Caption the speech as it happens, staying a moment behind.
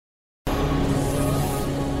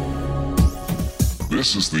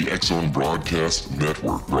This is the X-Zone Broadcast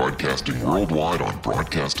Network, broadcasting worldwide on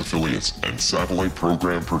broadcast affiliates and satellite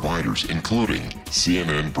program providers, including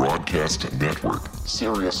CNN Broadcast Network,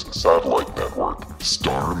 Sirius Satellite Network,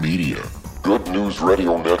 Star Media, Good News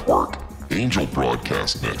Radio Network, Angel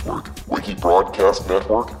Broadcast Network, Wiki Broadcast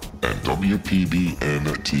Network, and WPBN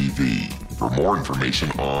TV. For more information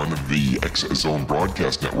on the X-Zone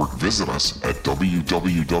Broadcast Network, visit us at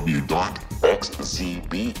www.xzbn.net.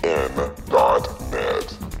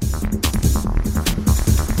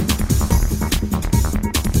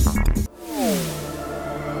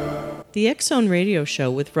 The X-Zone Radio Show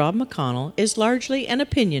with Rob McConnell is largely an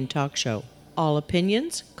opinion talk show. All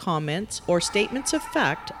opinions, comments, or statements of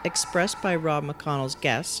fact expressed by Rob McConnell's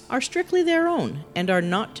guests are strictly their own and are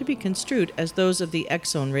not to be construed as those of the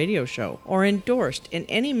X-Zone Radio Show or endorsed in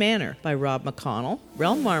any manner by Rob McConnell,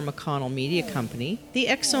 Relmar McConnell Media Company, the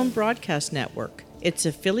X-Zone Broadcast Network, its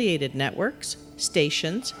affiliated networks,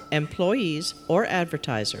 stations, employees, or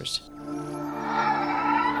advertisers.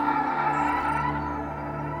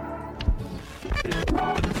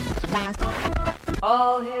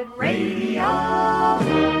 All Hit Radio.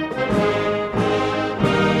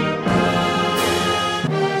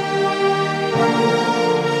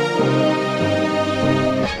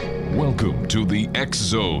 Welcome to the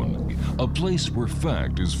X-Zone, a place where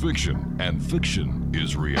fact is fiction and fiction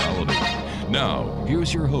is reality. Now,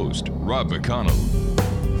 here's your host, Rob McConnell.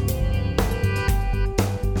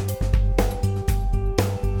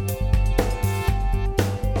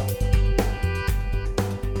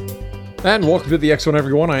 And welcome to the X-Zone,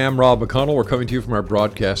 everyone. I am Rob McConnell. We're coming to you from our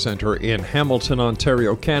broadcast center in Hamilton,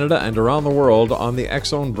 Ontario, Canada, and around the world on the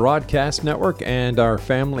X-Zone Broadcast Network and our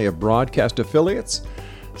family of broadcast affiliates,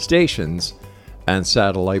 stations, and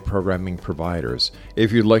satellite programming providers.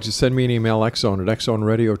 If you'd like to send me an email, xzone at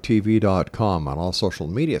xzoneradiotv.com, on all social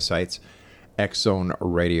media sites, X-Zone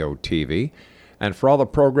Radio TV. And for all the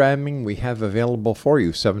programming we have available for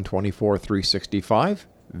you, 7/24/365,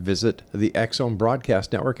 visit the X-Zone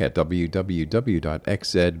Broadcast Network at www.xzbn.net.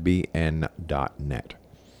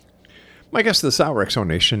 My guest this hour, X-Zone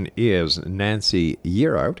Nation, is Nancy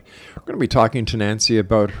Yearout. We're going to be talking to Nancy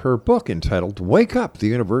about her book entitled Wake Up, the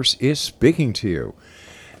Universe is Speaking to You.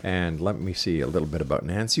 And let me see a little bit about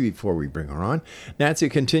Nancy before we bring her on. Nancy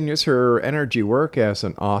continues her energy work as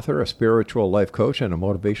an author, a spiritual life coach, and a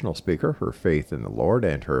motivational speaker. Her faith in the Lord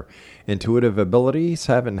and her intuitive abilities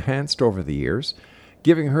have enhanced over the years,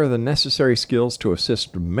 giving her the necessary skills to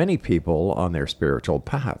assist many people on their spiritual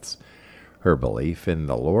paths. Her belief in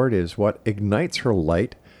the Lord is what ignites her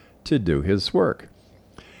light to do His work.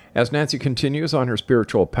 As Nancy continues on her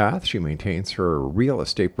spiritual path, she maintains her real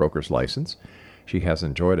estate broker's license. She has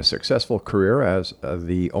enjoyed a successful career as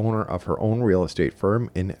the owner of her own real estate firm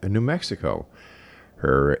in New Mexico.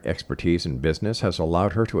 Her expertise in business has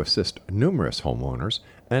allowed her to assist numerous homeowners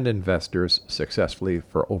and investors successfully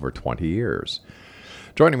for over 20 years.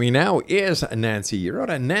 Joining me now is Nancy Yearout.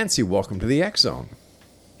 And Nancy, welcome to the X-Zone.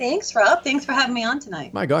 Thanks, Rob. Thanks for having me on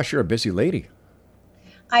tonight. My gosh, you're a busy lady.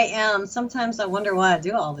 I am. Sometimes I wonder why I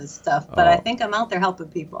do all this stuff, but I think I'm out there helping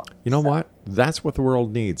people. You know what? That's what the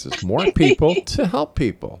world needs, is more people to help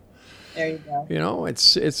people. There you go. You know,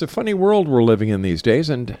 it's a funny world we're living in these days,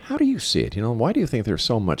 and how do you see it? You know, why do you think there's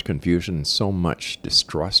so much confusion, so much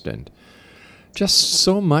distrust, and just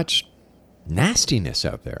so much nastiness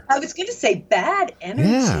out there? I was going to say bad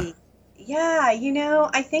energy. Yeah, you know,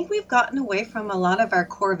 I think we've gotten away from a lot of our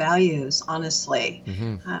core values, honestly.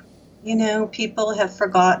 Mm-hmm. You know, people have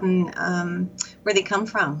forgotten where they come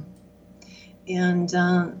from. And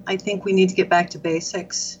I think we need to get back to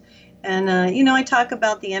basics. And, you know, I talk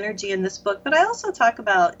about the energy in this book, but I also talk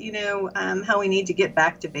about, you know, how we need to get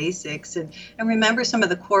back to basics and remember some of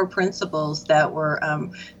the core principles that were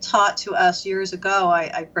taught to us years ago.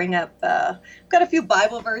 I bring up, I've got a few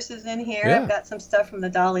Bible verses in here. Yeah. I've got some stuff from the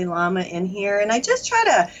Dalai Lama in here. And I just try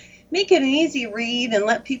to make it an easy read and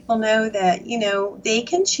let people know that, you know, they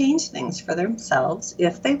can change things for themselves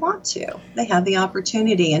if they want to. They have the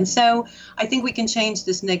opportunity. And so I think we can change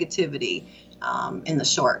this negativity in the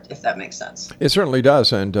short, if that makes sense. It certainly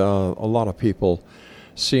does, and a lot of people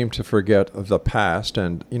seem to forget the past,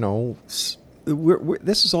 and, you know, this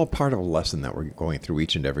is all part of a lesson that we're going through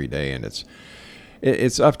each and every day, and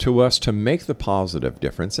it's up to us to make the positive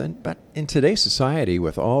difference. But in today's society,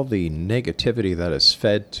 with all the negativity that is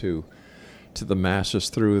fed to the masses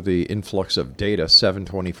through the influx of data,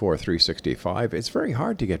 7/24/365, it's very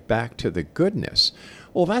hard to get back to the goodness.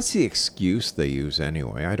 Well, that's the excuse they use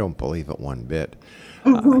anyway. I don't believe it one bit.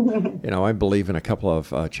 You know, I believe in a couple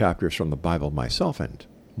of chapters from the Bible myself, and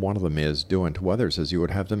one of them is, do unto others as you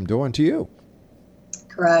would have them do unto you.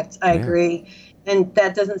 Correct. I agree. And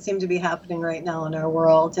that doesn't seem to be happening right now in our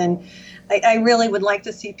world. And I really would like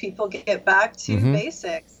to see people get back to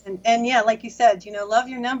basics. And yeah, like you said, love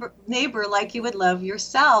your neighbor like you would love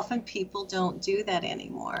yourself. And people don't do that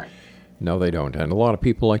anymore. No, they don't. And a lot of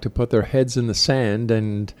people like to put their heads in the sand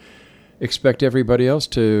and expect everybody else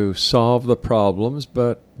to solve the problems,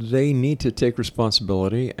 but they need to take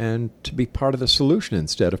responsibility and to be part of the solution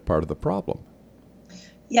instead of part of the problem.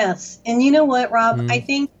 Yes. And you know what, Rob? I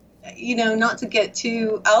think, not to get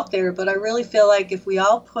too out there, but I really feel like if we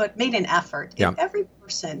all made an effort, if every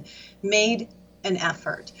person made an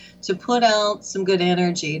effort to put out some good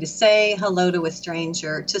energy, to say hello to a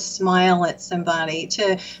stranger, to smile at somebody,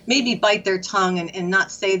 to maybe bite their tongue and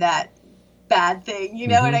not say that bad thing, you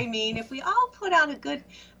know what I mean? If we all put out a good,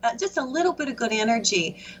 just a little bit of good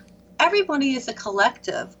energy, everybody as a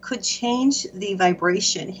collective could change the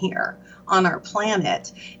vibration here on our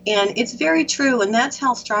planet. And it's very true. And that's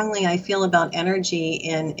how strongly I feel about energy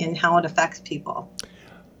and how it affects people.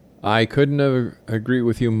 I couldn't agree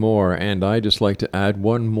with you more. And I just like to add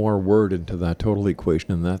one more word into that total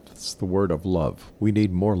equation, and that's the word of love. We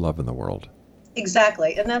need more love in the world.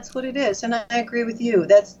 Exactly. And that's what it is. And I agree with you.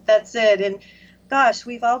 That's it. And gosh,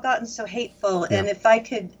 we've all gotten so hateful. And if I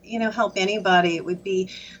could, help anybody, it would be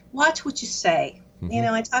watch what you say.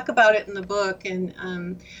 I talk about it in the book. And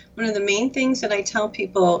one of the main things that I tell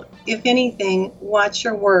people, if anything, watch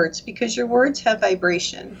your words, because your words have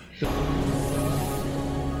vibration.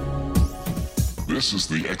 This is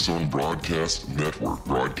the X-Zone Broadcast Network,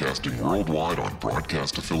 broadcasting worldwide on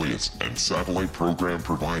broadcast affiliates and satellite program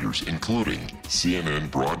providers, including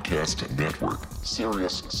CNN Broadcast Network,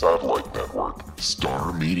 Sirius Satellite Network,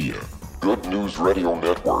 Star Media, Good News Radio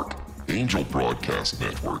Network, Angel Broadcast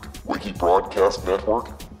Network, Wiki Broadcast Network,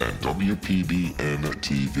 and WPBN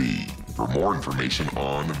TV. For more information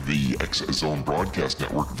on the X-Zone Broadcast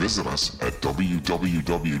Network, visit us at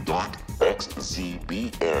www.xzbn.net.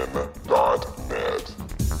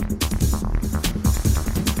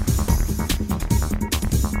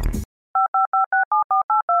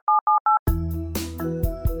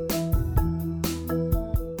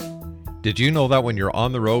 Did you know that when you're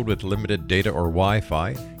on the road with limited data or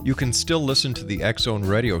Wi-Fi, you can still listen to the X-Zone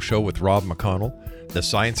Radio Show with Rob McConnell, The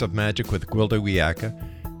Science of Magic with Gwilda Wiyaka,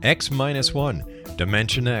 X-1,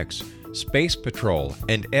 Dimension X, Space Patrol,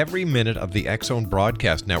 and every minute of the X-Zone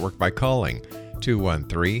Broadcast Network by calling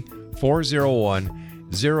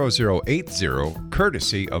 213-401-0080,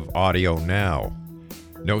 courtesy of Audio Now.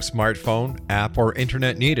 No smartphone, app, or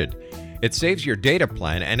internet needed. It saves your data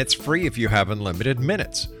plan, and it's free if you have unlimited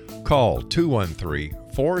minutes. Call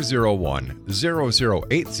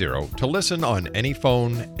 213-401-0080 to listen on any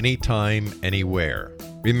phone, anytime, anywhere.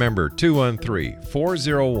 Remember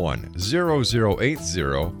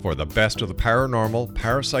 213-401-0080 for the best of the paranormal,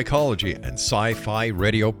 parapsychology, and sci-fi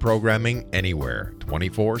radio programming anywhere,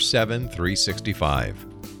 24/7, 365.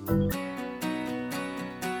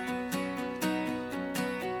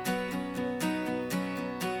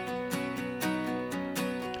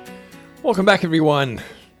 Welcome back, everyone.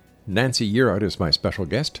 Nancy Yearout is my special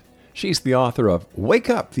guest. She's the author of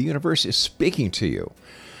Wake Up, the Universe is Speaking to You.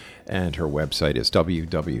 And her website is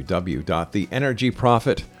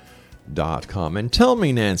www.theenergyprofit.com. And tell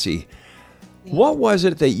me, Nancy, what was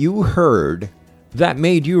it that you heard that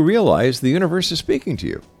made you realize the universe is speaking to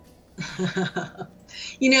you?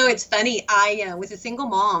 It's funny. I was a single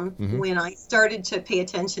mom when I started to pay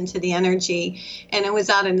attention to the energy. And it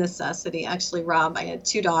was out of necessity, actually, Rob. I had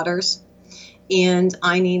 2 daughters. And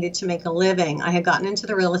I needed to make a living. I had gotten into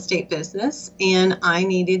the real estate business, and I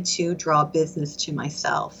needed to draw business to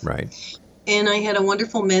myself. Right. And I had a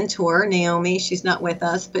wonderful mentor, Naomi. She's not with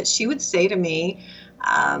us, but she would say to me,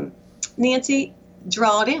 Nancy,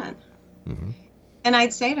 draw it in. And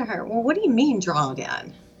I'd say to her, well, what do you mean draw it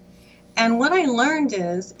in? And what I learned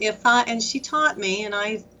is and she taught me, and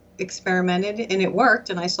I experimented, and it worked,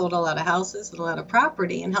 and I sold a lot of houses and a lot of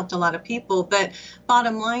property and helped a lot of people. But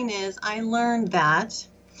bottom line is, I learned that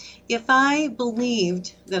if I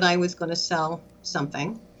believed that I was going to sell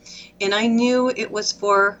something, and I knew it was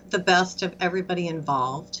for the best of everybody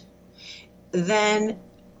involved, then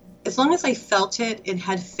as long as I felt it and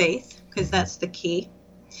had faith, because that's the key,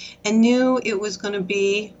 and knew it was going to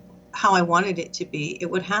be how I wanted it to be,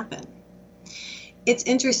 it would happen. It's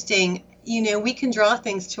interesting. We can draw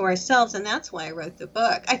things to ourselves, and that's why I wrote the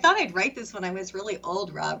book. I thought I'd write this when I was really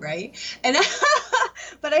old, Rob, right? And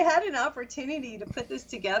but I had an opportunity to put this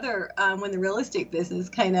together when the real estate business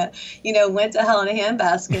kind of, went to hell in a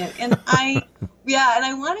handbasket. And I Yeah, and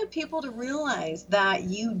I wanted people to realize that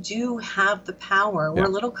you do have the power. Yeah. We're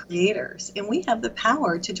little creators, and we have the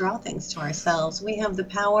power to draw things to ourselves. We have the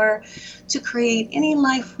power to create any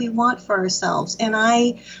life we want for ourselves. And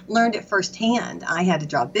I learned it firsthand. I had to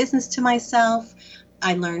draw business to myself.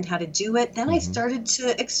 I learned how to do it. Then I started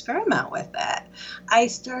to experiment with it. I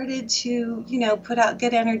started to, put out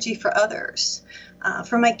good energy for others,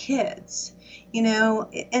 for my kids,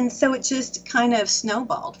 and so it just kind of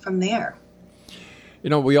snowballed from there.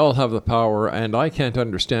 We all have the power, and I can't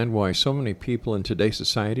understand why so many people in today's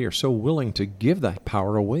society are so willing to give that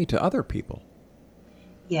power away to other people.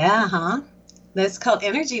 Yeah, huh? That's called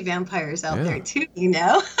energy vampires out there too,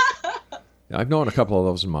 I've known a couple of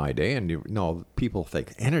those in my day, and people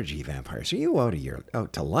think, energy vampires, are you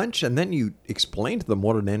out to lunch? And then you explain to them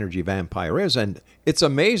what an energy vampire is, and it's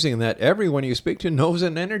amazing that everyone you speak to knows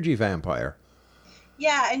an energy vampire.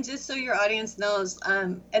 Yeah, and just so your audience knows,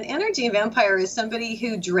 an energy vampire is somebody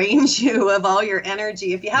who drains you of all your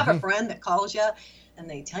energy. If you have a friend that calls you and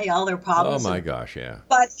they tell you all their problems. Oh my gosh, yeah.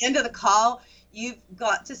 By the end of the call, you've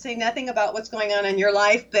got to say nothing about what's going on in your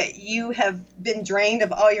life, but you have been drained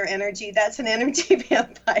of all your energy. That's an energy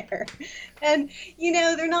vampire. And,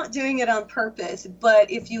 they're not doing it on purpose, but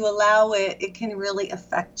if you allow it, it can really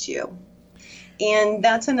affect you. And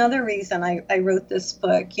that's another reason I wrote this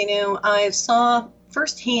book. I saw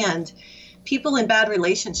firsthand people in bad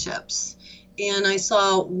relationships, and I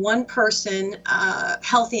saw one person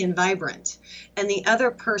healthy and vibrant, and the other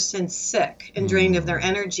person sick and drained of their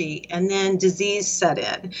energy, and then disease set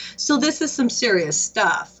in. So this is some serious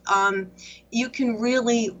stuff. You can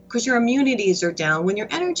really, because your immunities are down. When your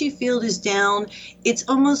energy field is down, it's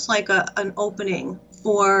almost like an opening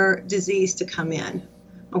for disease to come in.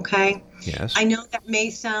 Okay? Yes. I know that may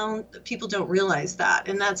sound, people don't realize that.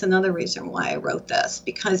 And that's another reason why I wrote this,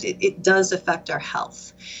 because it does affect our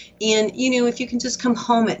health. And, if you can just come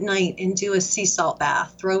home at night and do a sea salt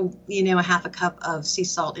bath, throw, a half a cup of sea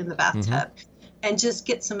salt in the bathtub and just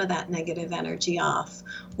get some of that negative energy off.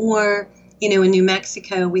 Or, in New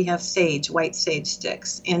Mexico, we have sage, white sage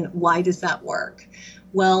sticks. And why does that work?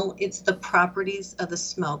 Well, it's the properties of the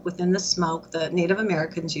smoke. Within the smoke, the Native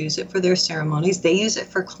Americans use it for their ceremonies. They use it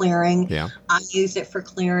for clearing. Yeah. I use it for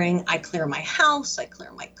clearing. I clear my house. I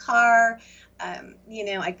clear my car.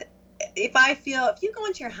 If you go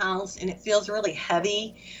into your house and it feels really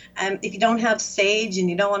heavy, if you don't have sage and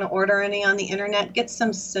you don't want to order any on the internet, get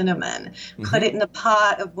some cinnamon. Put it in a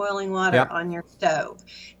pot of boiling water on your stove.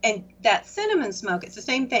 And that cinnamon smoke, it's the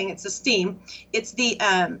same thing. It's the steam.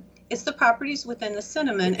 It's the properties within the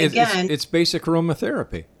cinnamon. It's basic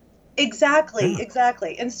aromatherapy.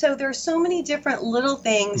 Exactly. And so there's so many different little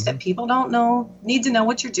things that people don't need to know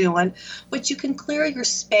what you're doing, but you can clear your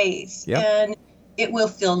space and it will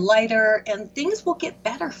feel lighter and things will get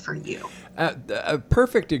better for you. A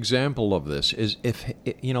perfect example of this is if,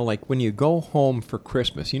 like when you go home for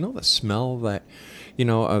Christmas, the smell that,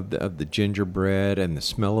 of the gingerbread and the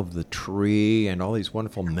smell of the tree and all these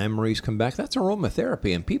wonderful memories come back. That's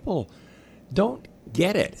aromatherapy, and people don't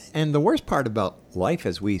get it. And the worst part about life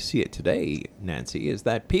as we see it today, Nancy, is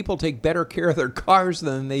that people take better care of their cars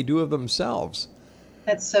than they do of themselves.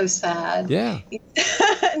 That's so sad. Yeah.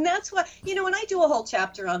 And that's what, when I do a whole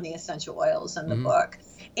chapter on the essential oils in the book,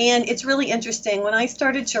 and it's really interesting when I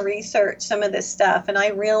started to research some of this stuff and I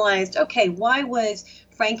realized, okay, why was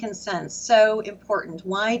frankincense so important?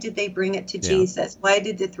 Why did they bring it to Jesus? Why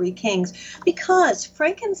did the three kings? Because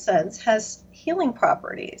frankincense has healing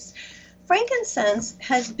properties. Frankincense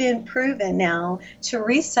has been proven now to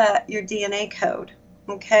reset your DNA code.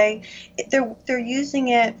 Okay, they're using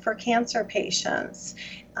it for cancer patients.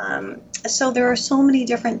 So there are so many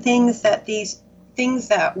different things that these things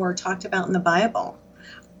that were talked about in the Bible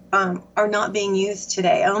are not being used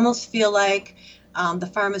today. I almost feel like the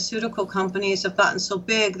pharmaceutical companies have gotten so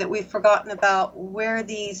big that we've forgotten about where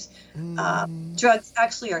these drugs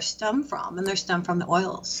actually are stemmed from, and they're stemmed from the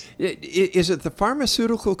oils. Is it the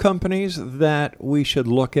pharmaceutical companies that we should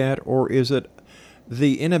look at, or is it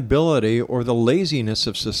the inability or the laziness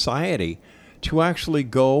of society to actually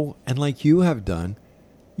go and, like you have done,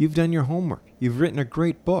 you've done your homework. You've written a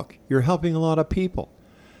great book. You're helping a lot of people.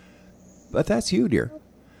 But that's you, dear.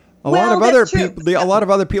 A lot of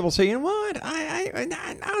other people say, you know what?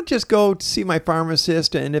 I'll just go see my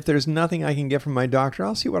pharmacist, and if there's nothing I can get from my doctor,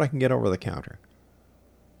 I'll see what I can get over the counter.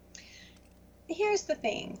 Here's the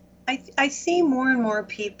thing. I see more and more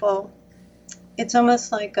people. It's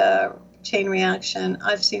almost like a chain reaction.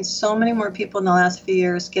 I've seen so many more people in the last few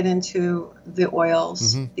years get into the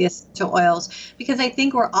oils, the essential oils, because I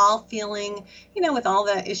think we're all feeling, with all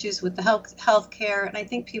the issues with the health care, and I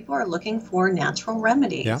think people are looking for natural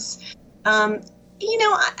remedies.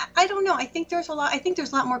 I don't know. I think there's a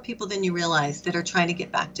lot more people than you realize that are trying to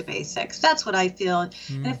get back to basics. That's what I feel.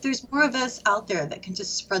 And if there's more of us out there that can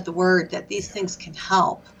just spread the word that these things can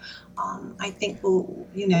help, I think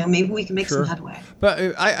maybe we can make some headway.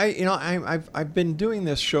 But I've been doing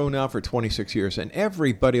this show now for 26 years, and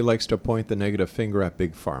everybody likes to point the negative finger at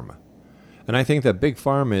Big Pharma. And I think that Big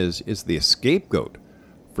Pharma is the scapegoat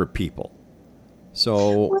for people.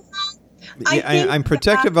 So I'm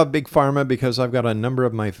protective of Big Pharma because I've got a number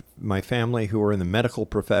of my family who are in the medical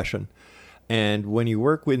profession. And when you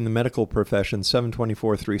work in the medical profession,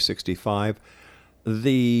 724, 365,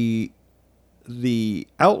 the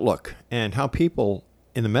outlook and how people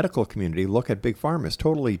in the medical community look at Big Pharma is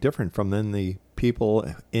totally different from then the people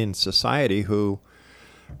in society who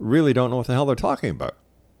really don't know what the hell they're talking about.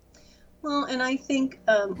 Well, and I think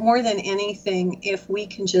more than anything, if we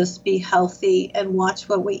can just be healthy and watch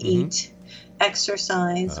what we eat,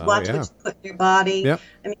 exercise, watch what you put in your body. Yep.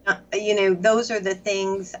 I mean, those are the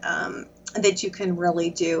things that you can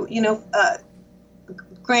really do.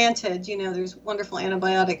 Granted, there's wonderful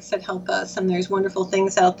antibiotics that help us, and there's wonderful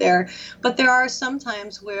things out there. But there are some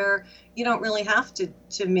times where you don't really have to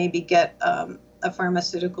maybe get a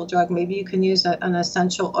pharmaceutical drug. Maybe you can use an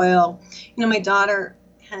essential oil.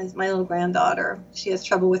 My little granddaughter, she has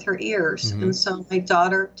trouble with her ears. And so my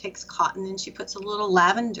daughter takes cotton and she puts a little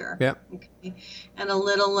lavender and a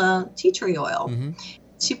little tea tree oil.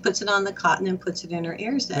 She puts it on the cotton and puts it in her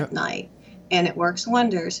ears at night. And it works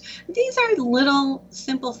wonders. These are little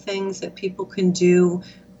simple things that people can do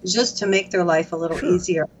just to make their life a little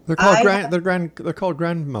easier. They're called they're called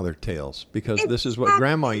grandmother tales because this is what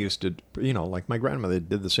grandma used to, like my grandmother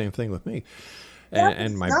did the same thing with me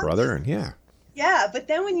and my brother and Yeah, but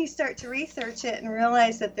then when you start to research it and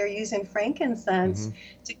realize that they're using frankincense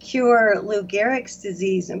to cure Lou Gehrig's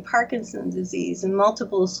disease and Parkinson's disease and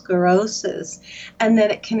multiple sclerosis, and that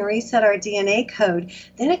it can reset our DNA code,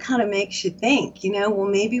 then it kind of makes you think, well,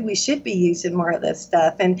 maybe we should be using more of this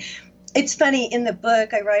stuff. And it's funny, in the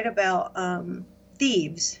book, I write about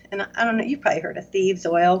thieves, and I don't know, you've probably heard of thieves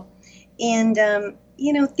oil. And,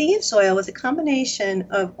 thieves oil was a combination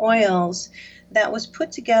of oils that was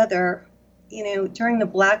put together during the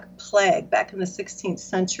Black Plague back in the 16th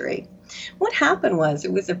century. What happened was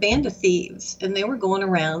there was a band of thieves, and they were going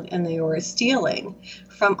around and they were stealing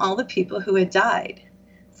from all the people who had died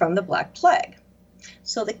from the Black Plague.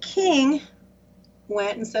 So the king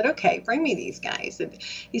went and said, okay, bring me these guys. And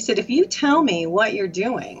he said, if you tell me what you're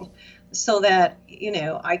doing so that,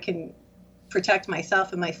 I can protect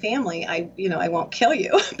myself and my family, I won't kill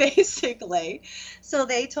you, basically. So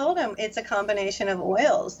they told him it's a combination of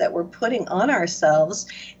oils that we're putting on ourselves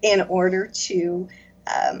in order to,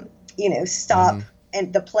 stop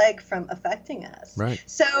and the plague from affecting us. Right.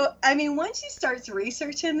 So, once you start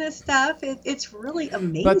researching this stuff, it's really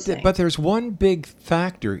amazing. But there's one big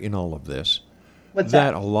factor in all of this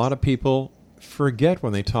that a lot of people forget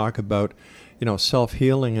when they talk about,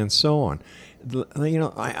 self-healing and so on.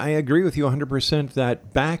 I agree with you 100%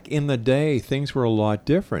 that back in the day, things were a lot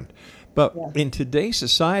different. But in today's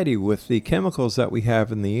society, with the chemicals that we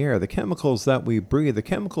have in the air, the chemicals that we breathe, the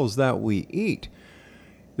chemicals that we eat,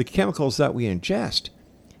 the chemicals that we ingest,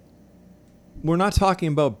 we're not talking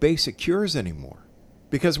about basic cures anymore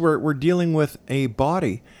because we're dealing with a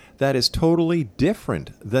body that is totally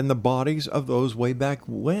different than the bodies of those way back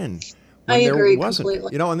when. I agree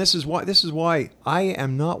completely. And this is why I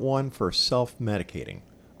am not one for self-medicating.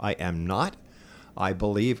 I am not. I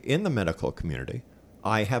believe in the medical community.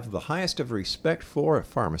 I have the highest of respect for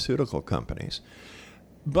pharmaceutical companies.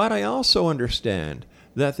 But I also understand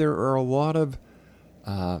that there are a lot of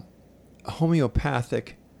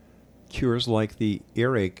homeopathic cures like the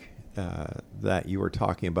earache that you were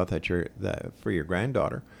talking about that for your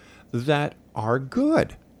granddaughter that are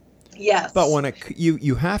good. Yes. But when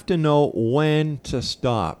you have to know when to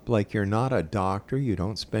stop. Like, you're not a doctor. You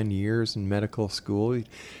don't spend years in medical school.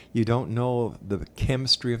 You don't know the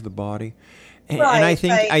chemistry of the body. And I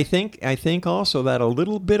think also that a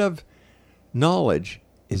little bit of knowledge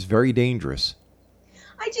is very dangerous.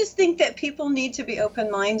 I just think that people need to be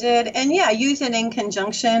open-minded and, use it in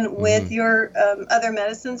conjunction with your other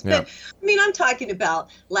medicines. But, I'm talking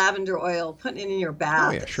about lavender oil, putting it in your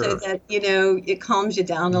bath so that, it calms you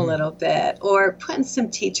down a little bit, or putting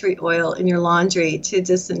some tea tree oil in your laundry to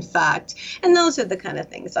disinfect. And those are the kind of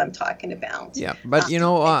things I'm talking about. Yeah, but,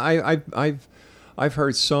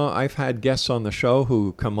 I've had guests on the show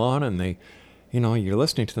who come on and they, you're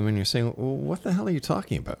listening to them and you're saying, well, what the hell are you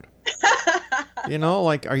talking about?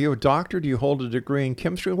 Are you a doctor? Do you hold a degree in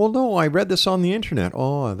chemistry? Well, no, I read this on the internet.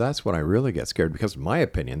 Oh, that's when I really get scared because, in my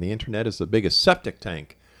opinion, the internet is the biggest septic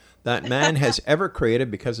tank that man has ever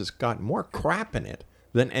created because it's got more crap in it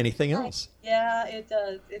than anything else. Yeah, it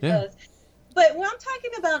does. It does. But when I'm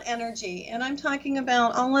talking about energy, and I'm talking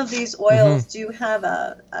about all of these oils do have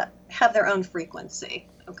have their own frequency.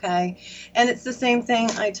 Okay. And it's the same thing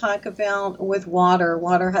I talk about with water.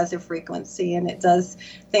 Water has a frequency and it does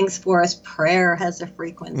things for us. Prayer has a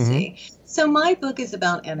frequency. So my book is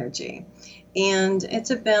about energy, and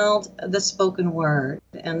it's about the spoken word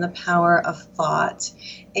and the power of thought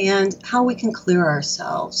and how we can clear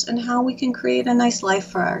ourselves and how we can create a nice life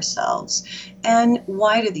for ourselves. And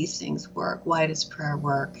why do these things work? Why does prayer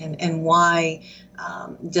work? And why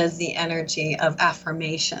does the energy of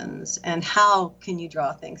affirmations, and how can you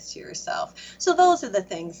draw things to yourself? So those are the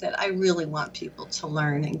things that I really want people to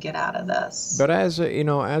learn and get out of this. But as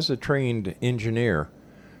a trained engineer,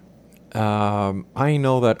 I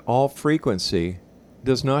know that all frequency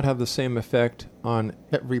does not have the same effect on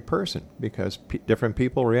every person, because different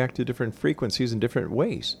people react to different frequencies in different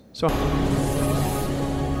ways. So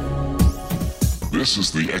This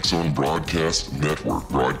is the X-Zone Broadcast Network,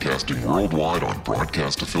 broadcasting worldwide on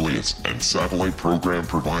broadcast affiliates and satellite program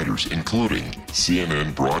providers, including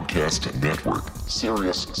CNN Broadcast Network,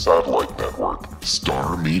 Sirius Satellite Network,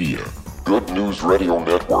 Star Media, Good News Radio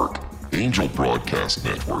Network, Angel Broadcast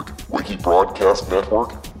Network, Wiki Broadcast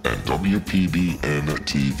Network, and WPBN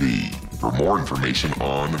TV. For more information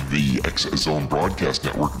on the X-Zone Broadcast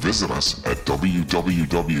Network, visit us at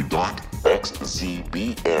www.xzbn.net.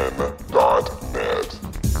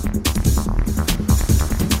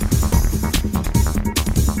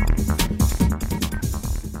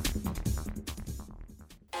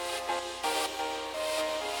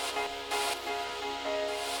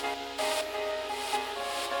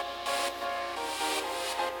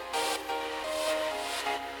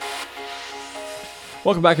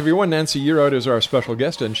 welcome back, everyone. Nancy Yearout is our special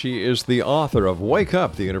guest, and she is the author of Wake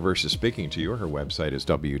Up, the Universe is Speaking to You. Her website is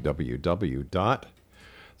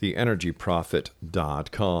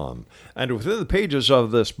www.theenergyprofit.com. And within the pages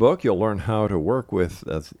of this book, you'll learn how to work with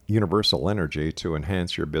universal energy to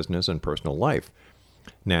enhance your business and personal life.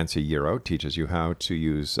 Nancy Yearout teaches you how to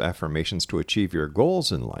use affirmations to achieve your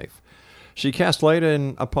goals in life. She casts light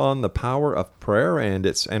upon the power of prayer and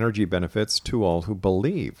its energy benefits to all who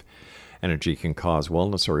believe. Energy can cause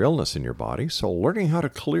wellness or illness in your body, so learning how to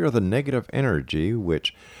clear the negative energy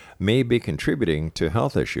which may be contributing to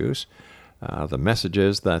health issues, the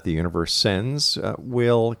messages that the universe sends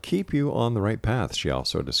will keep you on the right path. She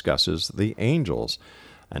also discusses the angels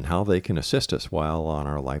and how they can assist us while on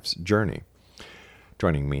our life's journey.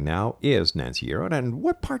 Joining me now is Nancy Yearout. And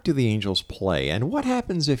what part do the angels play? And what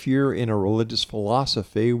happens if you're in a religious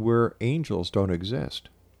philosophy where angels don't exist?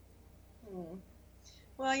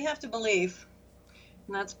 Well, you have to believe,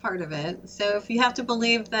 and that's part of it. So if you have to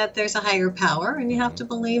believe that there's a higher power, and you have to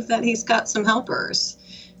believe that he's got some helpers.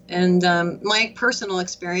 And my personal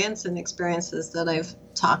experience and experiences that I've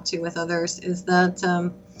talked to with others is that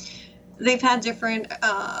they've had different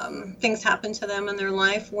things happen to them in their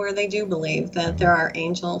life where they do believe that there are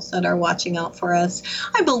angels that are watching out for us.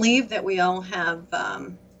 I believe that we all have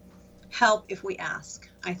help if we ask.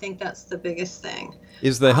 I think that's the biggest thing.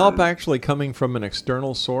 Is the help actually coming from an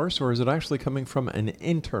external source, or is it actually coming from an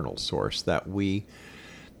internal source that we,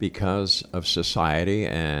 because of society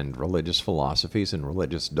and religious philosophies and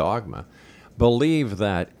religious dogma, believe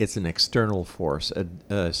that it's an external force,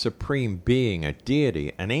 a supreme being, a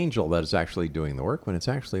deity, an angel that is actually doing the work when it's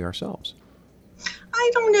actually ourselves?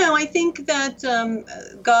 I don't know. I think that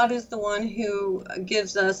God is the one who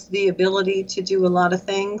gives us the ability to do a lot of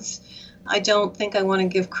things. I don't think I want to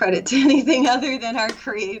give credit to anything other than our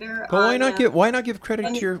Creator. But why not give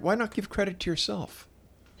credit to yourself?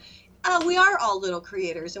 We are all little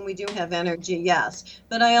creators, and we do have energy, yes.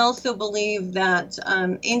 But I also believe that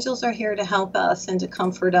angels are here to help us and to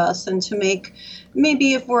comfort us and to make,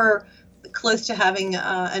 maybe if we're close to having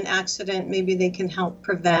an accident, maybe they can help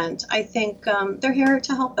prevent. I think they're here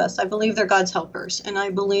to help us. I believe they're God's helpers, and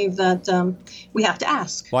I believe that we have to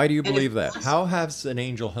ask. Why do you believe that? How has an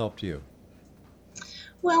angel helped you?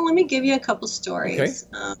 Well, let me give you a couple stories.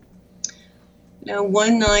 Okay.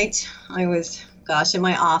 One night I was, in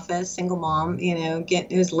my office, single mom,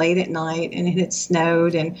 it was late at night and it had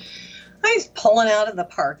snowed, and I was pulling out of the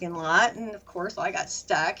parking lot, and of course I got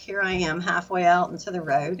stuck. Here I am halfway out into the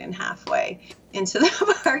road and halfway into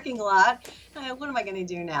the parking lot. What am I going to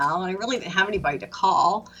do now? And I really didn't have anybody to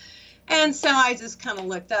call. And so I just kind of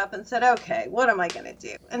looked up and said, okay, what am I going to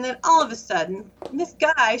do? And then all of a sudden, this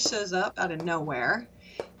guy shows up out of nowhere.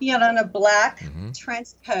 He had on a black trench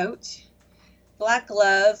coat, black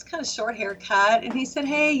gloves, kind of short haircut. And he said,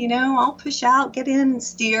 hey, I'll push out, get in and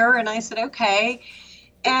steer. And I said, okay.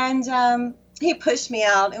 And he pushed me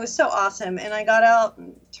out. It was so awesome. And I got out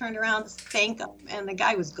and turned around to thank him, and the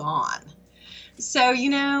guy was gone. So,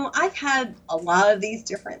 I've had a lot of these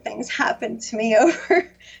different things happen to me over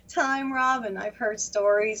time, Rob, and I've heard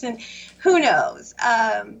stories, and who knows?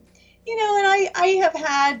 And I have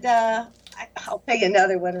had, I'll tell you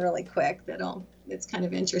another one really quick it's kind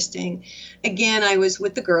of interesting. Again, I was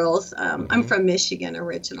with the girls. I'm from Michigan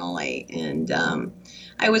originally, and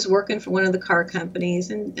I was working for one of the car companies,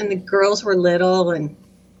 and the girls were little, and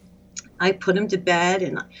I put them to bed,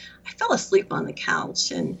 and I fell asleep on the couch,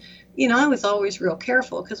 and I was always real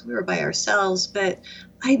careful because we were by ourselves, but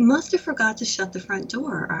I must have forgot to shut the front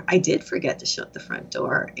door. Or I did forget to shut the front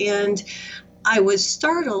door. And I was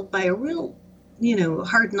startled by a real,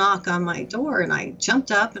 hard knock on my door. And I jumped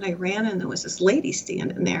up and I ran, and there was this lady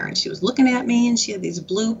standing there, and she was looking at me, and she had these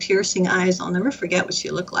blue piercing eyes. I'll never forget what she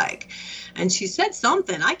looked like. And she said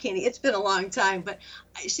something. It's been a long time, but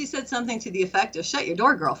she said something to the effect of, "Shut your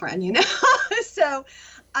door, girlfriend," So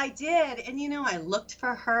I did. And, I looked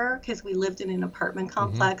for her because we lived in an apartment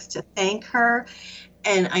complex to thank her.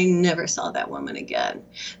 And I never saw that woman again.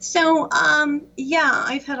 So,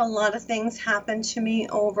 I've had a lot of things happen to me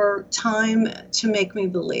over time to make me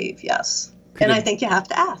believe, yes. I think you have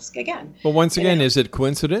to ask again. Well, once again, is it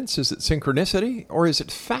coincidence? Is it synchronicity? Or is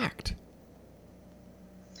it fact?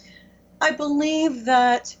 I believe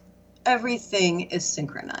that everything is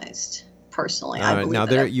synchronized. Personally, I believe now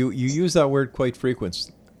there you use that word quite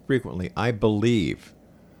frequently. I believe,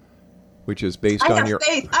 which is based on your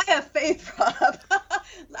faith. I have faith, Rob.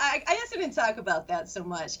 I guess I didn't talk about that so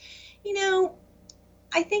much.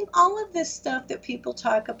 I think all of this stuff that people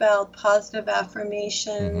talk about, positive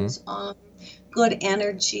affirmations, good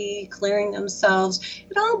energy, clearing themselves,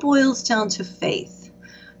 it all boils down to faith.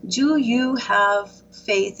 Do you have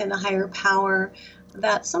faith in a higher power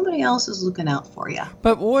that somebody else is looking out for you?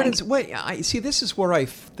 But I see, this is where I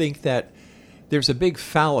think that there's a big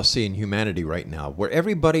fallacy in humanity right now, where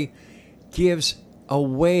everybody gives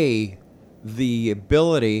away the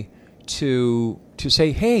ability to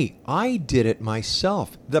say, "Hey, I did it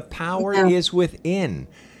myself. The power is within."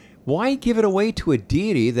 Why give it away to a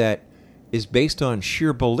deity that is based on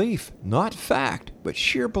sheer belief, not fact, but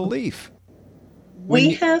sheer belief?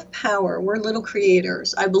 We have power. We're little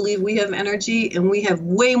creators. I believe we have energy, and we have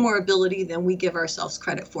way more ability than we give ourselves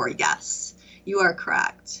credit for. Yes, you are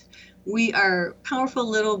correct. We are powerful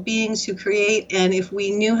little beings who create, and if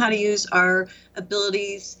we knew how to use our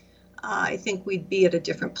abilities, I think we'd be at a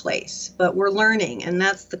different place. But we're learning, and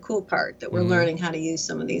that's the cool part, that we're learning how to use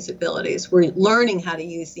some of these abilities. We're learning how to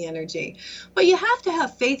use the energy. But you have to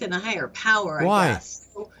have faith in a higher power, I guess.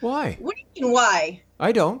 Why? What do you mean, why?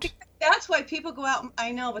 I don't. That's why people go out, I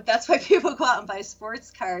know, but that's why people go out and buy sports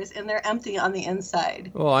cars, and they're empty on the inside.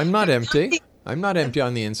 Well, I'm not empty. I'm not empty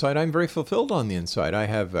on the inside. I'm very fulfilled on the inside.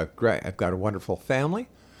 I've got a wonderful family.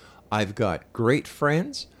 I've got great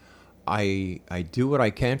friends. I do what I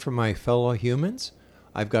can for my fellow humans.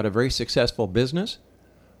 I've got a very successful business.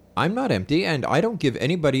 I'm not empty, and I don't give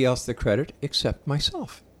anybody else the credit except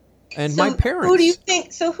myself and my parents. Who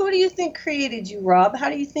do you think created you, Rob? How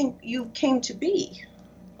do you think you came to be?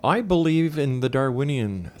 I believe in the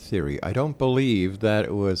Darwinian theory. I don't believe that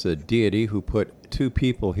it was a deity who put two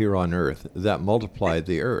people here on Earth that multiplied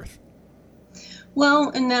the Earth. Well,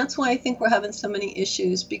 and that's why I think we're having so many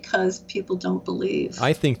issues, because people don't believe.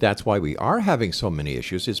 I think that's why we are having so many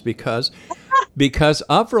issues, is because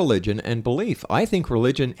of religion and belief. I think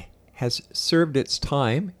religion has served its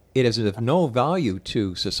time. It is of no value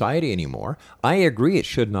to society anymore. I agree it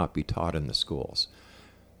should not be taught in the schools.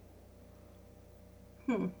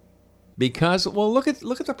 Because, well, look at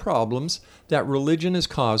the problems that religion is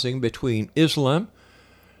causing between Islam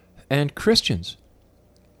and Christians.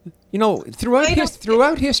 Throughout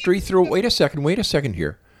history, wait a second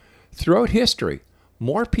here. Throughout history,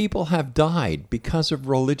 more people have died because of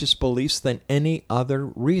religious beliefs than any other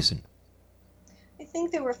reason. I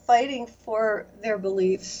think they were fighting for their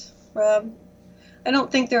beliefs, Rob. I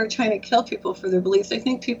don't think they're trying to kill people for their beliefs. I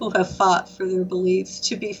think people have fought for their beliefs,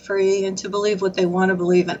 to be free and to believe what they want to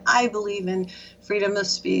believe. And I believe in freedom of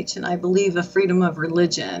speech, and I believe in freedom of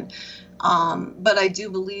religion. But I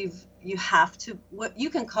do believe you have to,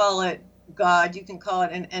 you can call it God, you can call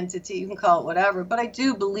it an entity, you can call it whatever, but I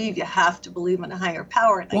do believe you have to believe in a higher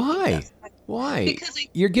power. And Why? Why? Because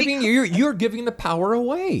you're giving the power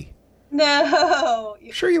away. No.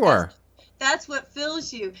 Sure you are. That's what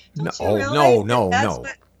fills you. No,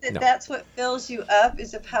 That's what fills you up,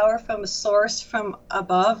 is a power from a source from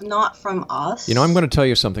above, not from us. I'm going to tell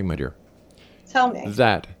you something, my dear. Tell me.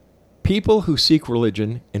 That people who seek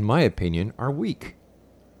religion, in my opinion, are weak.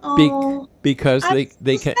 Oh, because I'm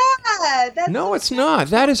they so can. sad. That's No, so it's sad. not.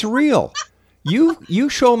 That is real. You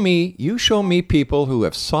show me people who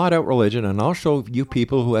have sought out religion, and I'll show you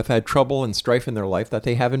people who have had trouble and strife in their life that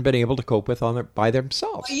they haven't been able to cope with by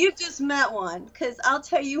themselves. Well, you just met one, because I'll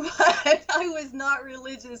tell you what, I was not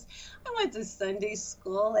religious. I went to Sunday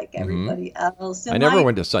school like everybody else. And I never my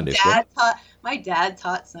went to Sunday school. My dad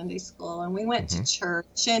taught Sunday school, and we went Mm-hmm. to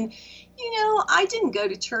church. And, I didn't go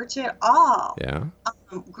to church at all. Yeah.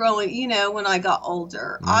 Growing, when I got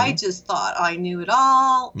older, I just thought I knew it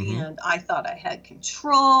all, and I thought I had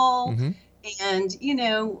control. And,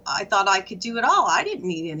 I thought I could do it all. I didn't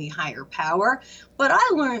need any higher power, but I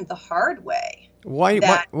learned the hard way. Why?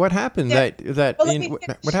 What happened? Well,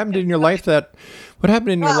 What happened in your life that? What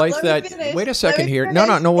happened in your life let me that? finish. Wait a Let second me here.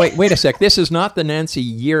 finish. No. Wait a sec. This is not the Nancy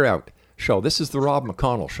Yearout show. This is the Rob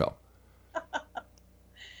McConnell show.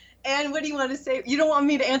 And what do you want to say? You don't want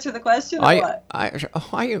me to answer the question, or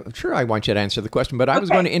what? Sure, I want you to answer the question, but I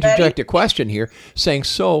was Okay, going to interject ready? a question here, saying,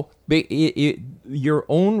 your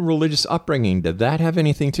own religious upbringing, did that have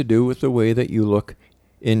anything to do with the way that you look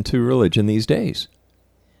into religion these days?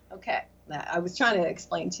 Okay. I was trying to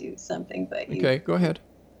explain to you something, but you... Okay, go ahead.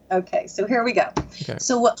 Okay, so here we go. Okay.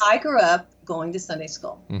 So I grew up going to Sunday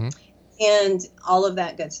school and all of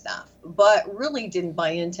that good stuff, but really didn't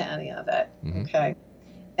buy into any of it. Okay.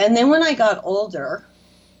 And then when I got older,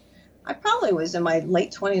 I probably was in my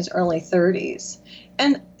late 20s, early 30s.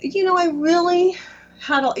 And, I really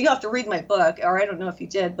you have to read my book, or I don't know if you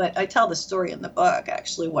did, but I tell the story in the book,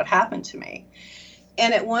 actually, what happened to me.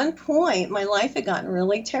 And at one point, my life had gotten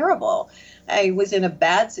really terrible. I was in a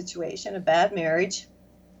bad situation, a bad marriage.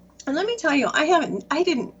 And let me tell you, I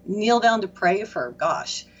didn't kneel down to pray for,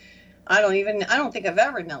 gosh, I don't think I've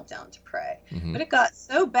ever knelt down to pray. But it got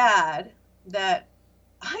so bad that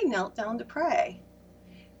I knelt down to pray.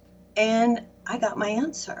 And I got my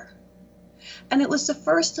answer. And it was the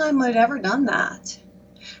first time I'd ever done that.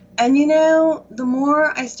 And the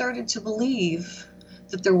more I started to believe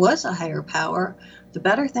that there was a higher power, the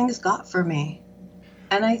better things got for me.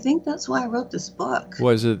 And I think that's why I wrote this book.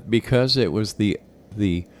 Was it because it was the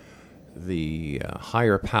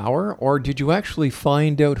higher power, or did you actually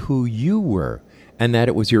find out who you were and that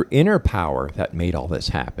it was your inner power that made all this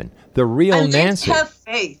happen? The real Nancy. I learned to have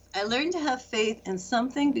faith. I learned to have faith in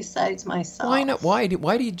something besides myself. Why not? Why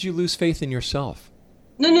did you lose faith in yourself?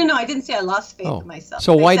 No. I didn't say I lost faith in myself.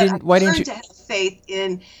 So I didn't you? To have faith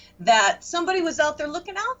in that somebody was out there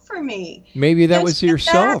looking out for me. Maybe that was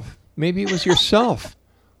yourself. Maybe it was yourself.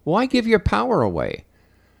 Why give your power away?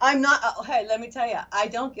 I'm not. Hey, let me tell you, I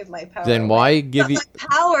don't give my power. Then why give you? My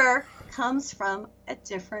power comes from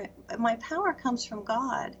My power comes from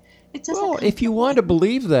God. It doesn't. Well, if you want to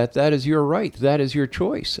believe that, that is your right. That is your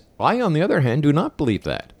choice. I, on the other hand, do not believe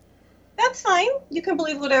that. That's fine. You can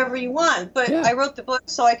believe whatever you want, but Yeah. I wrote the book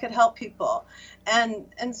so I could help people, and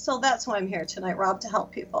so that's why I'm here tonight, Rob, to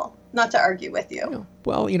help people, not to argue with you.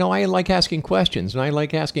 Well, I like asking questions, and I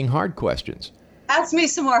like asking hard questions. Ask me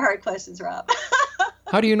some more hard questions, Rob.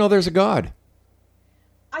 How do you know there's a God?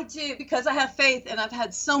 I do, because I have faith, and I've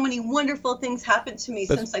had so many wonderful things happen to me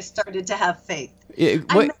since I started to have faith.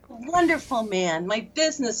 I'm a wonderful man. My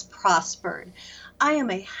business prospered. I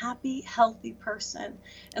am a happy, healthy person,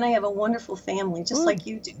 and I have a wonderful family, just like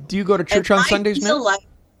you do. Do you go to church on Sundays now? Like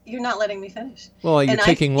you're not letting me finish. Well, you're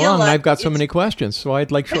taking long, and I've got so many questions, so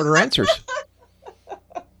I'd like shorter answers.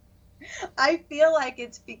 I feel like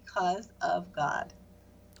it's because of God.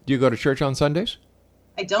 Do you go to church on Sundays?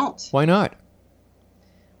 I don't. Why not?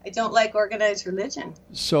 I don't like organized religion.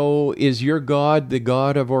 So is your God the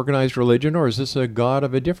God of organized religion, or is this a God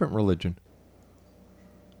of a different religion?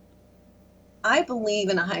 I believe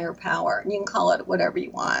in a higher power. You can call it whatever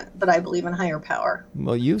you want, but I believe in higher power.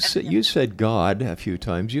 Well, you said God a few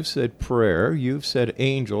times. You've said prayer. You've said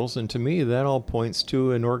angels. And to me, that all points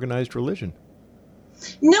to an organized religion.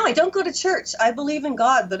 No, I don't go to church. I believe in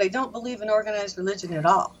God, but I don't believe in organized religion at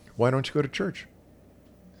all. Why don't you go to church?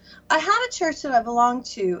 I had a church that I belonged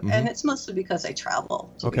to, and it's mostly because I travel,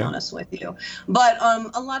 to be honest with you. But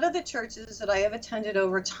a lot of the churches that I have attended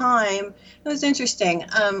over time, it was interesting.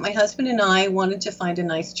 My husband and I wanted to find a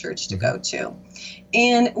nice church to go to.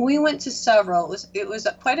 And we went to several. It was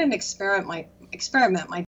quite an experiment.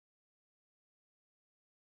 My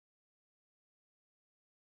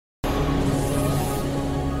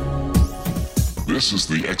This is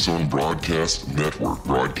the X-Zone Broadcast Network,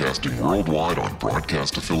 broadcasting worldwide on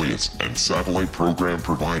broadcast affiliates and satellite program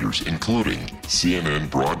providers, including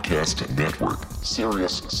CNN Broadcast Network,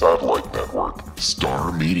 Sirius Satellite Network,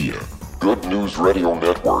 Star Media, Good News Radio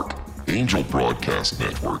Network, Angel Broadcast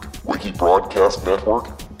Network, Wiki Broadcast Network,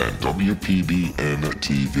 and WPBN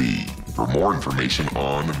TV. For more information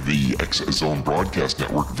on the X Zone Broadcast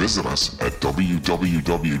Network, visit us at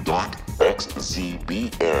www.xzbn.net.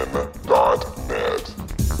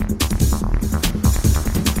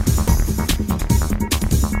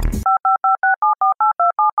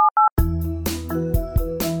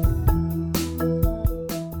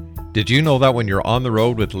 Did you know that when you're on the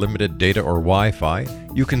road with limited data or Wi-Fi,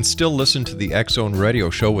 you can still listen to the X-Zone Radio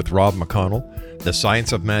Show with Rob McConnell, The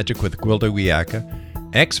Science of Magic with Gwilda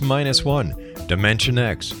Wiyaka, X-1, Dimension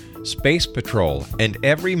X, Space Patrol, and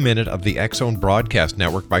every minute of the X-Zone Broadcast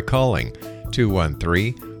Network by calling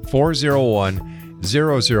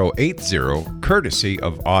 213-401-0080, courtesy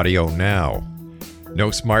of Audio Now. No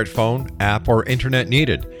smartphone, app, or internet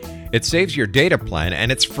needed. It saves your data plan and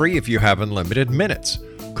it's free if you have unlimited minutes.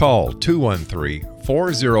 Call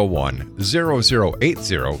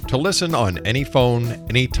 213-401-0080 to listen on any phone,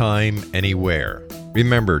 anytime, anywhere.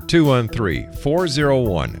 Remember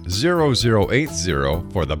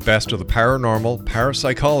 213-401-0080 for the best of the paranormal,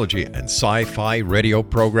 parapsychology, and sci-fi radio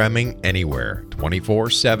programming anywhere,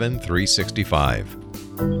 24/7, 365.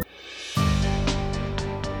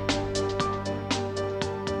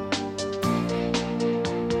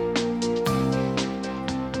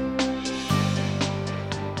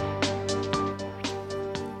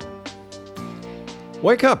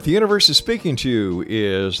 Wake Up, The Universe is Speaking to You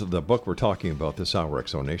is the book we're talking about this hour,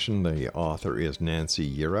 X-Zone. The author is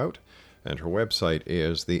Nancy Yearout, and her website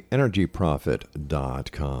is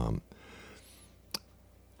theenergyprophet.com.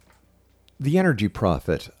 The Energy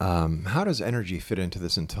Prophet, how does energy fit into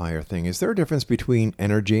this entire thing? Is there a difference between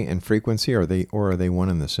energy and frequency, or are they one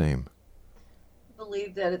and the same? I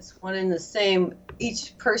believe that it's one and the same.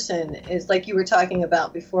 Each person is, like you were talking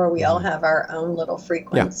about before, we all have our own little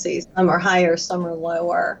frequencies. Yeah. Some are higher, some are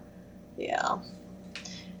lower. Yeah.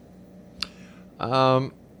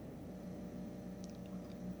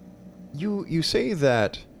 You say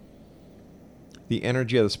that the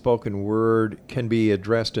energy of the spoken word can be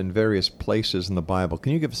addressed in various places in the Bible.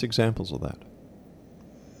 Can you give us examples of that?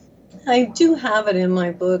 I do have it in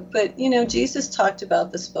my book, but, Jesus talked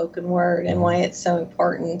about the spoken word and why it's so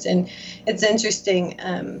important. And it's interesting.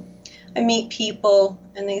 I meet people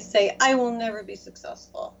and they say, I will never be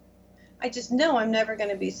successful. I just know I'm never going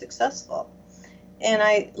to be successful. And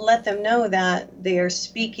I let them know that they are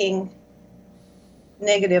speaking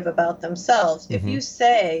negative about themselves. Mm-hmm. If you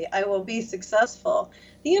say, I will be successful,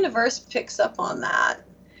 the universe picks up on that.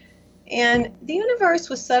 And the universe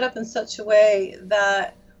was set up in such a way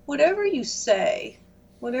that whatever you say,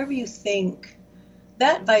 whatever you think,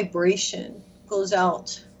 that vibration goes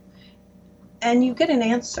out and you get an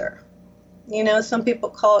answer. Some people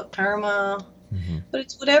call it karma, but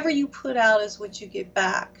it's whatever you put out is what you get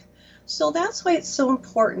back. So that's why it's so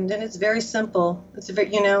important, and it's very simple. It's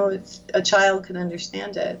a child can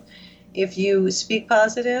understand it. If you speak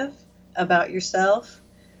positive about yourself,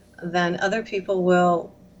 then other people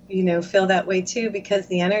will feel that way too, because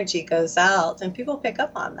the energy goes out and people pick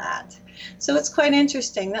up on that. So it's quite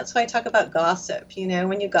interesting. That's why I talk about gossip.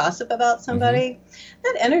 When you gossip about somebody,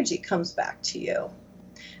 that energy comes back to you.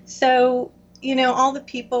 So, all the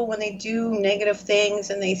people, when they do negative things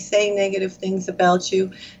and they say negative things about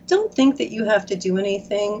you, don't think that you have to do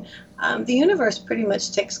anything. The universe pretty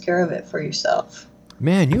much takes care of it for yourself.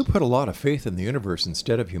 Man, you put a lot of faith in the universe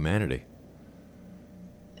instead of humanity.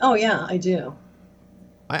 Oh, yeah, I do.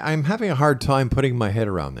 I'm having a hard time putting my head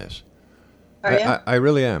around this. Are you? I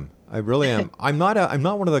really am. I'm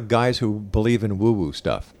not one of the guys who believe in woo-woo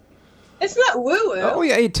stuff. It's not woo-woo. Oh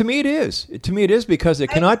yeah, to me it is. To me it is, because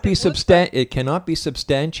it cannot be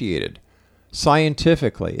substantiated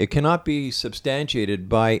scientifically. It cannot be substantiated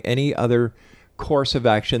by any other course of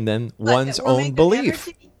action than one's own belief.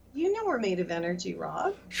 You know we're made of energy,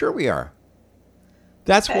 Rob. Sure we are.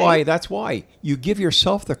 That's why you give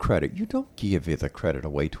yourself the credit. You don't give the credit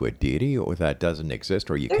away to a deity or that doesn't exist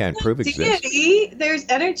or can't prove exists. There's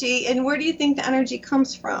energy, and where do you think the energy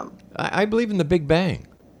comes from? I believe in the Big Bang.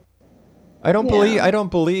 I don't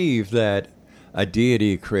believe that a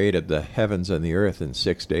deity created the heavens and the earth in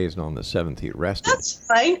 6 days, and on the seventh he rested. That's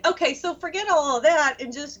fine. Okay, so forget all of that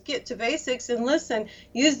and just get to basics and listen.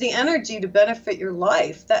 Use the energy to benefit your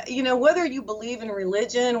life. That whether you believe in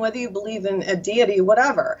religion, whether you believe in a deity,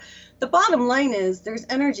 whatever. The bottom line is there's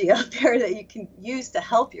energy out there that you can use to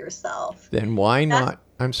help yourself. Then why not?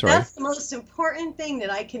 I'm sorry. That's the most important thing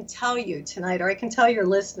that I can tell you tonight, or I can tell your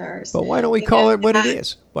listeners. But why don't we call it what it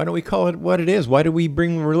is? Why don't we call it what it is? Why do we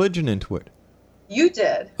bring religion into it? You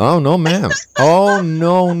did. Oh, no, ma'am. Oh,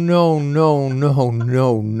 no.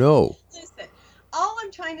 Listen, all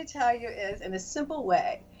I'm trying to tell you is, in a simple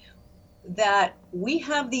way, that we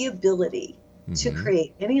have the ability to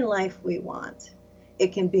create any life we want.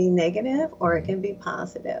 It can be negative or it can be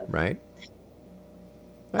positive. Right.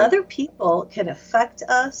 Other people can affect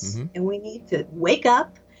us, and we need to wake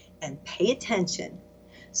up and pay attention.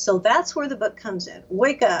 So that's where the book comes in.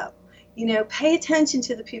 Wake up. Pay attention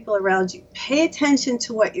to the people around you. Pay attention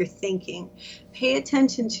to what you're thinking. Pay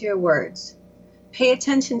attention to your words. Pay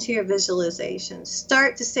attention to your visualization.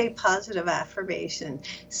 Start to say positive affirmation.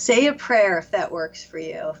 Say a prayer if that works for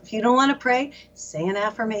you. If you don't want to pray, say an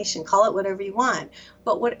affirmation. Call it whatever you want.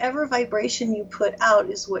 But whatever vibration you put out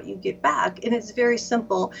is what you get back. And it's very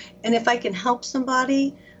simple. And if I can help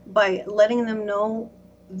somebody by letting them know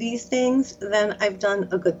these things, then I've done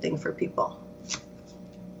a good thing for people.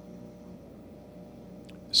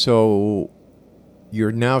 So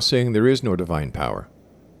you're now saying there is no divine power?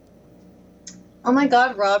 Oh my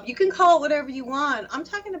God, Rob, you can call it whatever you want. I'm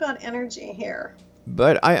talking about energy here.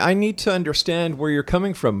 But I need to understand where you're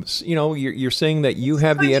coming from. You're saying that you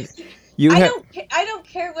have the... I don't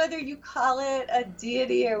care whether you call it a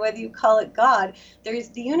deity or whether you call it God. The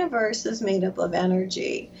universe is made up of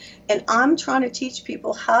energy. And I'm trying to teach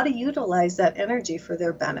people how to utilize that energy for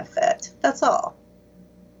their benefit. That's all.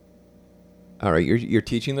 All right, you're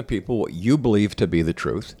teaching the people what you believe to be the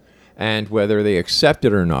truth. And whether they accept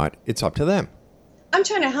it or not, it's up to them. I'm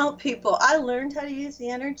trying to help people. I learned how to use the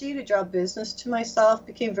energy to draw business to myself,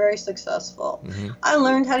 became very successful. I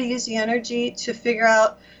learned how to use the energy to figure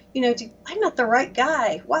out, I'm not the right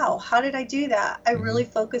guy. Wow, how did I do that? I really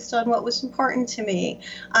focused on what was important to me.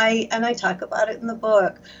 I talk about it in the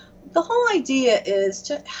book. The whole idea is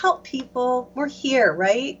to help people. We're here,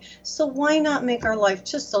 right? So why not make our life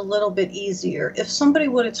just a little bit easier? If somebody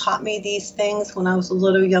would have taught me these things when I was a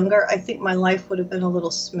little younger, I think my life would have been a little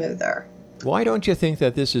smoother. Why don't you think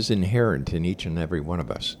that this is inherent in each and every one of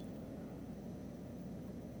us?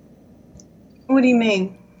 What do you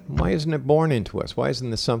mean? Why isn't it born into us? Why isn't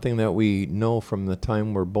this something that we know from the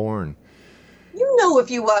time we're born? You know if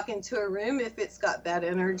you walk into a room if it's got bad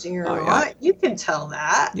energy or not. You can tell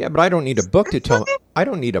that. Yeah, but I don't need a book to tell I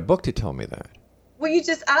don't need a book to tell me that. Well, you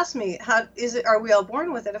just asked me, are we all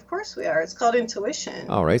born with it? Of course we are. It's called intuition.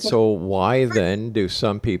 All right, so why then do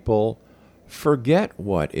some people forget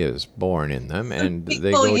what is born in them and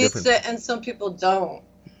they go different? Some people use it and some people don't.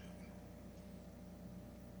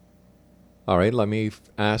 All right, let me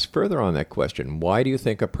ask further on that question. Why do you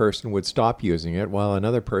think a person would stop using it while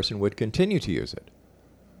another person would continue to use it?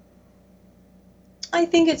 I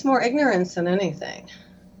think it's more ignorance than anything.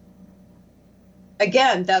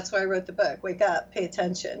 Again, that's why I wrote the book. Wake up, pay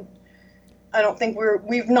attention. I don't think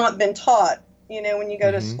we've not been taught. When you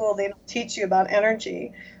go to school, they don't teach you about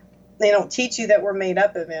energy. They don't teach you that we're made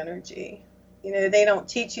up of energy. They don't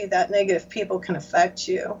teach you that negative people can affect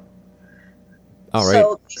you. All right.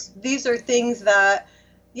 So these are things that,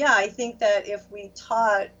 I think that if we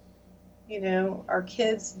taught, our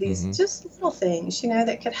kids these just little things,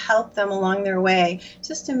 that could help them along their way,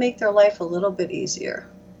 just to make their life a little bit easier.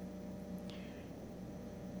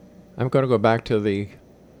 I'm going to go back to the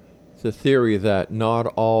theory that not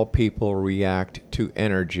all people react to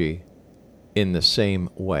energy in the same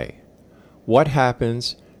way. What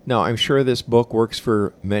happens? Now, I'm sure this book works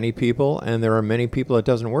for many people, and there are many people it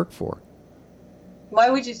doesn't work for. Why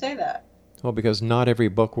would you say that? Well, because not every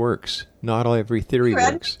book works. Not every theory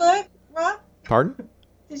works. Did you read my book, Rob? Pardon?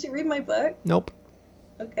 Did you read my book? Nope.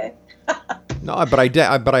 Okay. No, but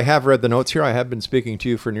I have read the notes here. I have been speaking to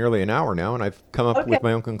you for nearly an hour now, and I've come up with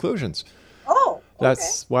my own conclusions. Oh, okay.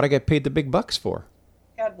 That's what I get paid the big bucks for.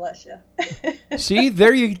 God bless you. See,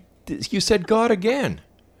 there you said God again.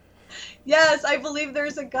 Yes, I believe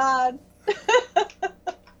there's a God.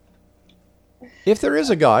 If there is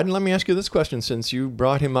a God, and let me ask you this question since you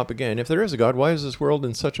brought him up again. If there is a God, why is this world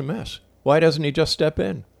in such a mess? Why doesn't he just step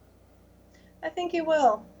in? I think he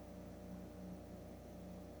will.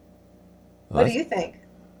 What do you think?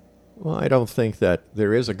 Well, I don't think that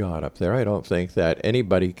there is a God up there. I don't think that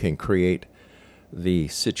anybody can create the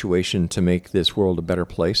situation to make this world a better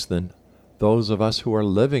place than those of us who are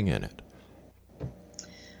living in it.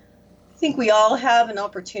 I think we all have an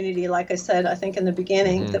opportunity, like I said, I think in the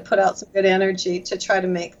beginning, to put out some good energy to try to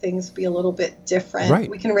make things be a little bit different. Right.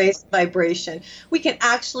 We can raise the vibration. We can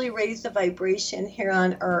actually raise the vibration here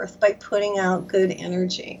on Earth by putting out good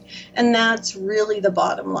energy. And that's really the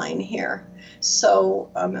bottom line here.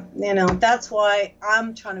 So, that's why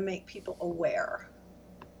I'm trying to make people aware.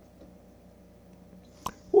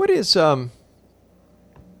 What is,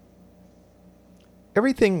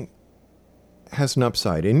 everything has an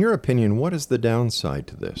upside. In your opinion, what is the downside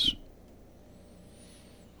to this?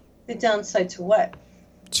 The downside to what?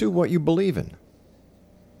 To what you believe in.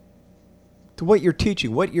 to what you're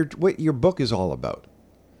teaching, what your book is all about?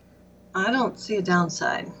 I don't see a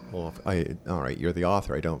downside. Well, all right, you're the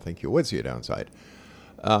author. I don't think you would see a downside.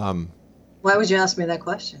 Why would you ask me that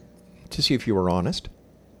question? To see if you were honest.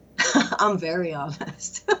 I'm very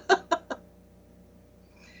honest.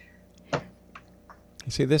 You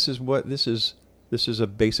see, this is a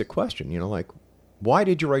basic question. Like, why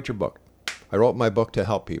did you write your book? I wrote my book to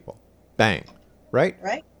help people. Bang, right?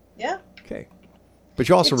 Right? Yeah. Okay. But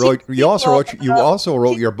you also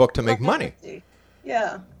wrote your book to make money.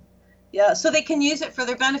 Yeah. Yeah, so they can use it for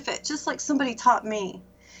their benefit, just like somebody taught me.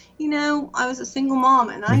 I was a single mom,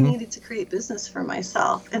 and I needed to create business for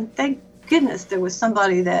myself. And thank goodness there was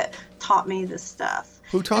somebody that taught me this stuff.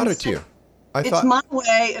 Who taught it to you? It's my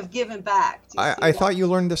way of giving back. I thought you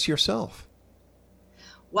learned this yourself.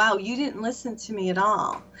 Wow, you didn't listen to me at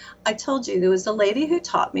all. I told you there was a lady who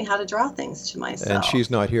taught me how to draw things to myself. And she's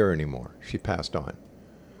not here anymore. She passed on.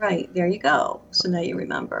 Right, there you go. So now you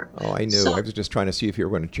remember. Oh, I knew. I was just trying to see if you were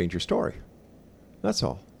going to change your story. That's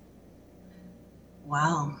all.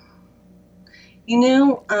 Wow.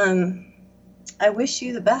 I wish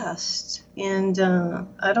you the best. And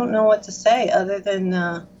I don't know what to say other than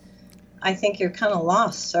I think you're kind of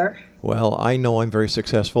lost, sir. Well, I know I'm very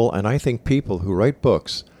successful, and I think people who write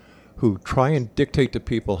books, who try and dictate to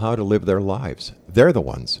people how to live their lives, they're the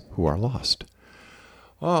ones who are lost.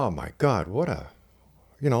 Oh, my God, what a...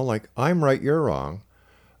 like, I'm right, you're wrong.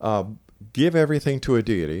 Give everything to a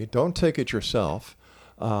deity. Don't take it yourself.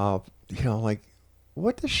 Like,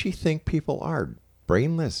 what does she think people are?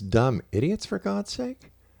 Brainless, dumb idiots, for God's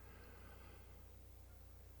sake?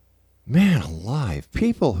 Man alive,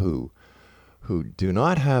 people who do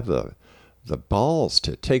not have the balls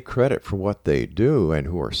to take credit for what they do and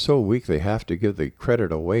who are so weak they have to give the credit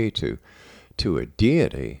away to a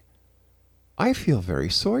deity. I feel very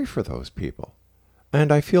sorry for those people.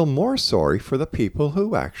 And I feel more sorry for the people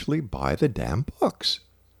who actually buy the damn books.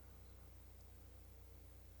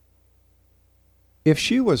 If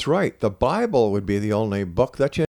she was right, the Bible would be the only book that you